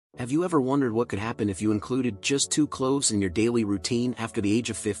Have you ever wondered what could happen if you included just 2 cloves in your daily routine after the age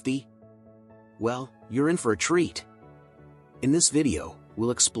of 50? Well, you're in for a treat. In this video,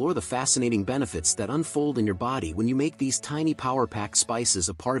 we'll explore the fascinating benefits that unfold in your body when you make these tiny power-packed spices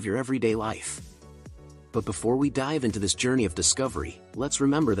a part of your everyday life. But before we dive into this journey of discovery, let's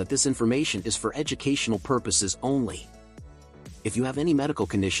remember that this information is for educational purposes only. If you have any medical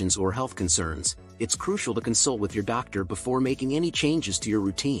conditions or health concerns, it's crucial to consult with your doctor before making any changes to your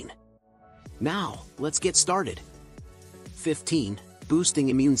routine. Now, let's get started. 15. Boosting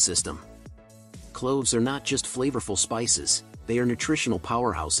immune system. Cloves are not just flavorful spices, they are nutritional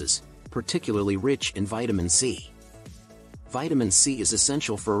powerhouses, particularly rich in vitamin C. Vitamin C is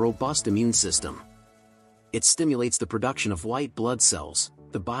essential for a robust immune system. It stimulates the production of white blood cells,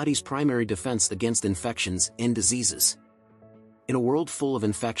 the body's primary defense against infections and diseases. In a world full of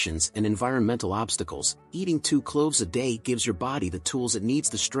infections and environmental obstacles, eating 2 cloves a day gives your body the tools it needs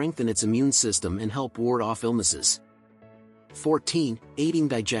to strengthen its immune system and help ward off illnesses. 14. Aiding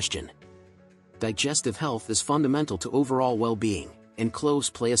digestion. Digestive health is fundamental to overall well-being, and cloves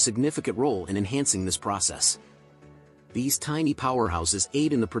play a significant role in enhancing this process. These tiny powerhouses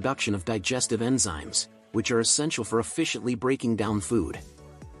aid in the production of digestive enzymes, which are essential for efficiently breaking down food.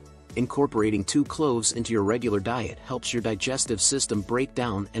 Incorporating 2 cloves into your regular diet helps your digestive system break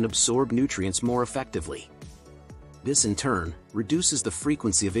down and absorb nutrients more effectively. This in turn reduces the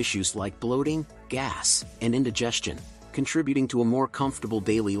frequency of issues like bloating, gas, and indigestion, contributing to a more comfortable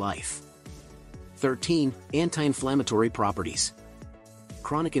daily life. 13. Anti-inflammatory properties.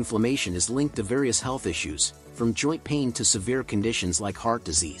 Chronic inflammation is linked to various health issues, from joint pain to severe conditions like heart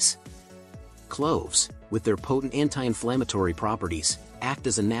disease. Cloves, with their potent anti-inflammatory properties, act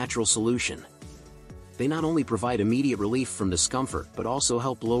as a natural solution. They not only provide immediate relief from discomfort but also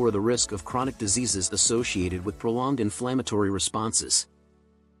help lower the risk of chronic diseases associated with prolonged inflammatory responses.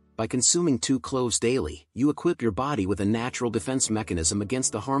 By consuming 2 cloves daily, you equip your body with a natural defense mechanism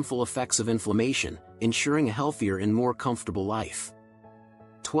against the harmful effects of inflammation, ensuring a healthier and more comfortable life.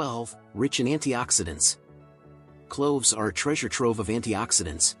 12. Rich in antioxidants. Cloves are a treasure trove of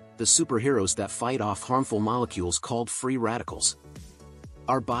antioxidants, the superheroes that fight off harmful molecules called free radicals.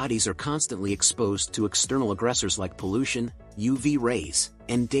 Our bodies are constantly exposed to external aggressors like pollution, UV rays,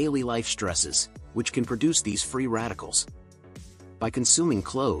 and daily life stresses, which can produce these free radicals. By consuming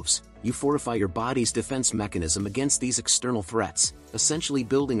cloves, you fortify your body's defense mechanism against these external threats, essentially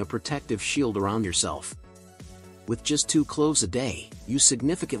building a protective shield around yourself. With just 2 cloves a day, you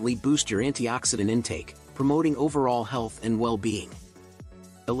significantly boost your antioxidant intake, promoting overall health and well-being.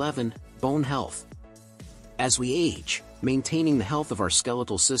 11. Bone health. As we age, maintaining the health of our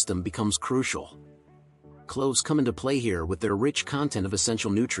skeletal system becomes crucial. Cloves come into play here with their rich content of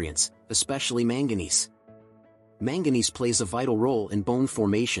essential nutrients, especially manganese. Manganese plays a vital role in bone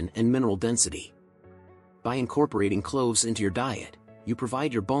formation and mineral density. By incorporating cloves into your diet, you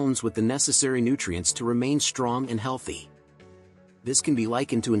provide your bones with the necessary nutrients to remain strong and healthy. This can be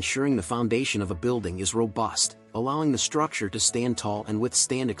likened to ensuring the foundation of a building is robust, allowing the structure to stand tall and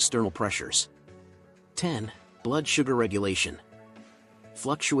withstand external pressures. 10. Blood sugar regulation.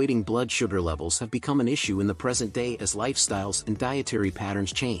 Fluctuating blood sugar levels have become an issue in the present day as lifestyles and dietary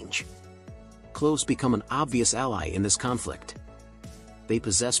patterns change. Cloves become an obvious ally in this conflict. They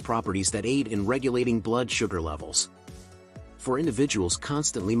possess properties that aid in regulating blood sugar levels. For individuals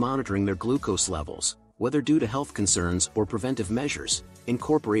constantly monitoring their glucose levels, whether due to health concerns or preventive measures,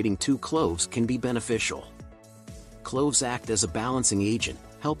 incorporating 2 cloves can be beneficial. Cloves act as a balancing agent,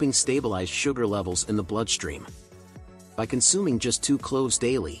 helping stabilize sugar levels in the bloodstream. By consuming just 2 cloves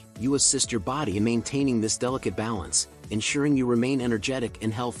daily, you assist your body in maintaining this delicate balance, ensuring you remain energetic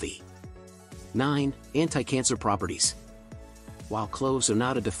and healthy. 9. Anti-cancer properties. While cloves are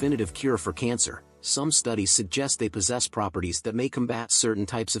not a definitive cure for cancer, some studies suggest they possess properties that may combat certain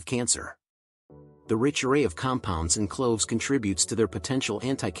types of cancer. The rich array of compounds in cloves contributes to their potential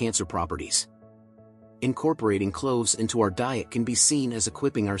anti-cancer properties. Incorporating cloves into our diet can be seen as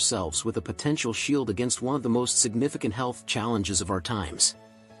equipping ourselves with a potential shield against one of the most significant health challenges of our times.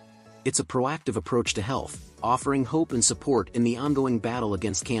 It's a proactive approach to health, offering hope and support in the ongoing battle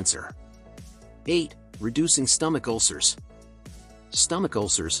against cancer. 8. Reducing stomach ulcers. Stomach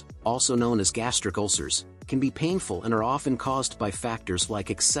ulcers, also known as gastric ulcers, can be painful and are often caused by factors like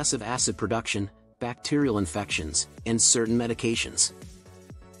excessive acid production, bacterial infections, and certain medications.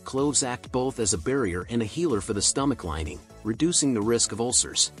 Cloves act both as a barrier and a healer for the stomach lining, reducing the risk of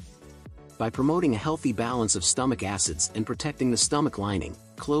ulcers. By promoting a healthy balance of stomach acids and protecting the stomach lining,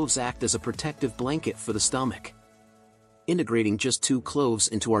 cloves act as a protective blanket for the stomach. Integrating just 2 cloves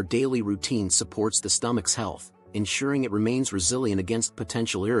into our daily routine supports the stomach's health, ensuring it remains resilient against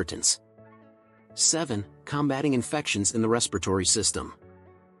potential irritants. 7. Combating infections in the respiratory system.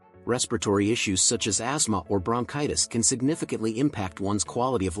 Respiratory issues such as asthma or bronchitis can significantly impact one's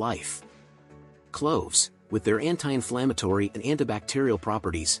quality of life. Cloves, with their anti-inflammatory and antibacterial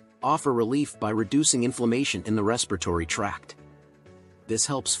properties, offer relief by reducing inflammation in the respiratory tract. This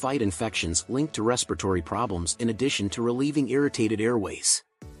helps fight infections linked to respiratory problems in addition to relieving irritated airways.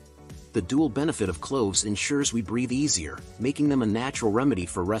 The dual benefit of cloves ensures we breathe easier, making them a natural remedy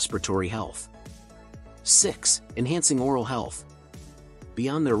for respiratory health. 6. Enhancing oral health.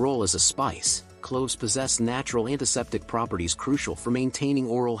 Beyond their role as a spice, cloves possess natural antiseptic properties crucial for maintaining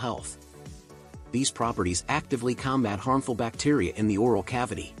oral health. These properties actively combat harmful bacteria in the oral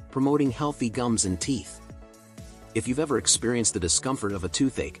cavity, promoting healthy gums and teeth. If you've ever experienced the discomfort of a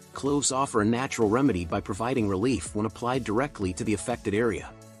toothache, cloves offer a natural remedy by providing relief when applied directly to the affected area.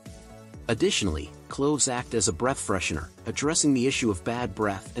 Additionally, cloves act as a breath freshener, addressing the issue of bad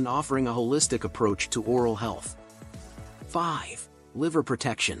breath and offering a holistic approach to oral health. 5. Liver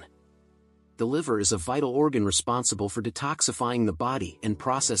protection. The liver is a vital organ responsible for detoxifying the body and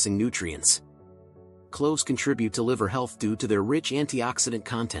processing nutrients. Cloves contribute to liver health due to their rich antioxidant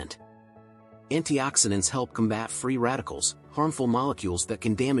content. Antioxidants help combat free radicals, harmful molecules that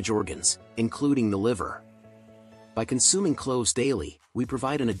can damage organs, including the liver. By consuming cloves daily, we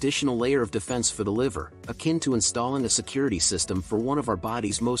provide an additional layer of defense for the liver, akin to installing a security system for one of our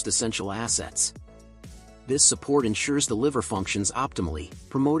body's most essential assets. This support ensures the liver functions optimally,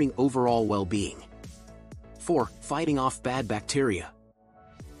 promoting overall well-being. 4. Fighting off bad bacteria.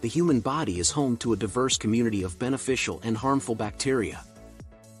 The human body is home to a diverse community of beneficial and harmful bacteria.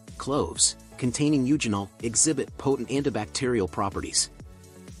 Cloves, containing eugenol, exhibit potent antibacterial properties.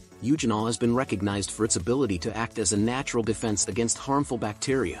 Eugenol has been recognized for its ability to act as a natural defense against harmful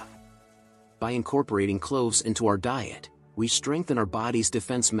bacteria. By incorporating cloves into our diet, we strengthen our body's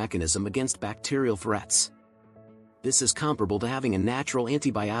defense mechanism against bacterial threats. This is comparable to having a natural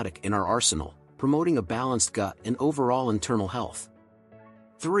antibiotic in our arsenal, promoting a balanced gut and overall internal health.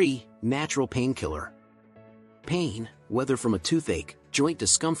 3. Natural painkiller. Pain, whether from a toothache, joint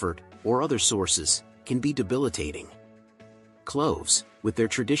discomfort, or other sources, can be debilitating. Cloves, with their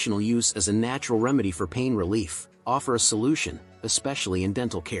traditional use as a natural remedy for pain relief, offer a solution, especially in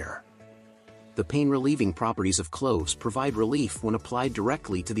dental care. The pain-relieving properties of cloves provide relief when applied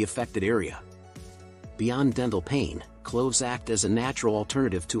directly to the affected area. Beyond dental pain, cloves act as a natural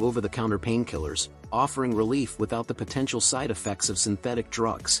alternative to over-the-counter painkillers, offering relief without the potential side effects of synthetic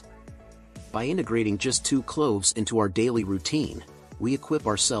drugs. By integrating just 2 cloves into our daily routine, we equip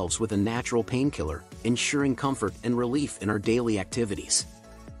ourselves with a natural painkiller, ensuring comfort and relief in our daily activities.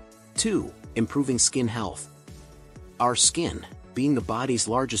 2. Improving skin health. Our skin, being the body's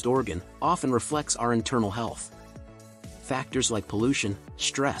largest organ, often reflects our internal health. Factors like pollution,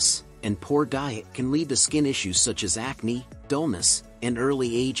 stress, and poor diet can lead to skin issues such as acne, dullness, and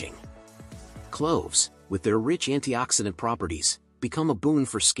early aging. Cloves, with their rich antioxidant properties, become a boon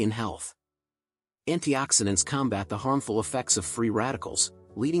for skin health. Antioxidants combat the harmful effects of free radicals,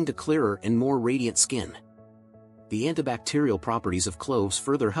 leading to clearer and more radiant skin. The antibacterial properties of cloves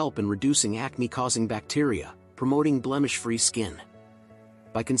further help in reducing acne-causing bacteria, promoting blemish-free skin.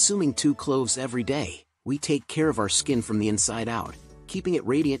 By consuming 2 cloves every day, we take care of our skin from the inside out, keeping it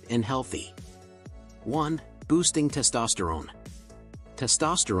radiant and healthy. 1. Boosting testosterone.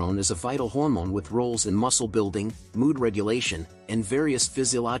 Testosterone is a vital hormone with roles in muscle building, mood regulation, and various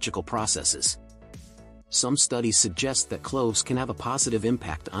physiological processes. Some studies suggest that cloves can have a positive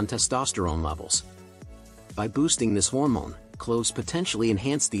impact on testosterone levels. By boosting this hormone, cloves potentially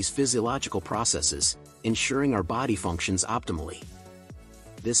enhance these physiological processes, ensuring our body functions optimally.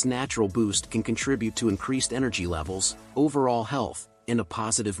 This natural boost can contribute to increased energy levels, overall health, and a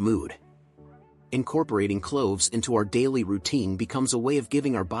positive mood. Incorporating cloves into our daily routine becomes a way of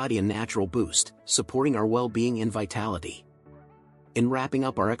giving our body a natural boost, supporting our well-being and vitality. In wrapping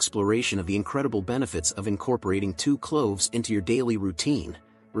up our exploration of the incredible benefits of incorporating 2 cloves into your daily routine,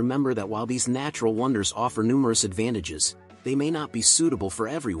 remember that while these natural wonders offer numerous advantages, they may not be suitable for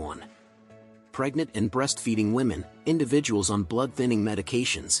everyone. Pregnant and breastfeeding women, individuals on blood-thinning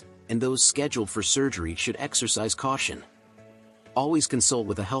medications, and those scheduled for surgery should exercise caution. Always consult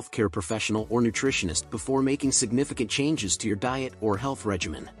with a healthcare professional or nutritionist before making significant changes to your diet or health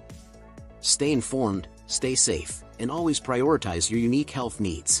regimen. Stay informed, stay safe, and always prioritize your unique health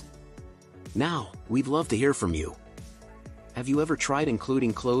needs. Now, we'd love to hear from you. Have you ever tried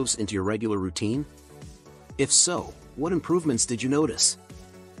including cloves into your regular routine? If so, what improvements did you notice?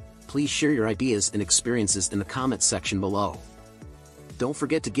 Please share your ideas and experiences in the comments section below. Don't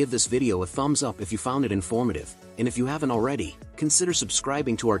forget to give this video a thumbs up if you found it informative, And if you haven't already, consider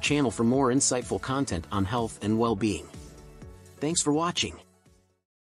subscribing to our channel for more insightful content on health and well-being. Thanks for watching.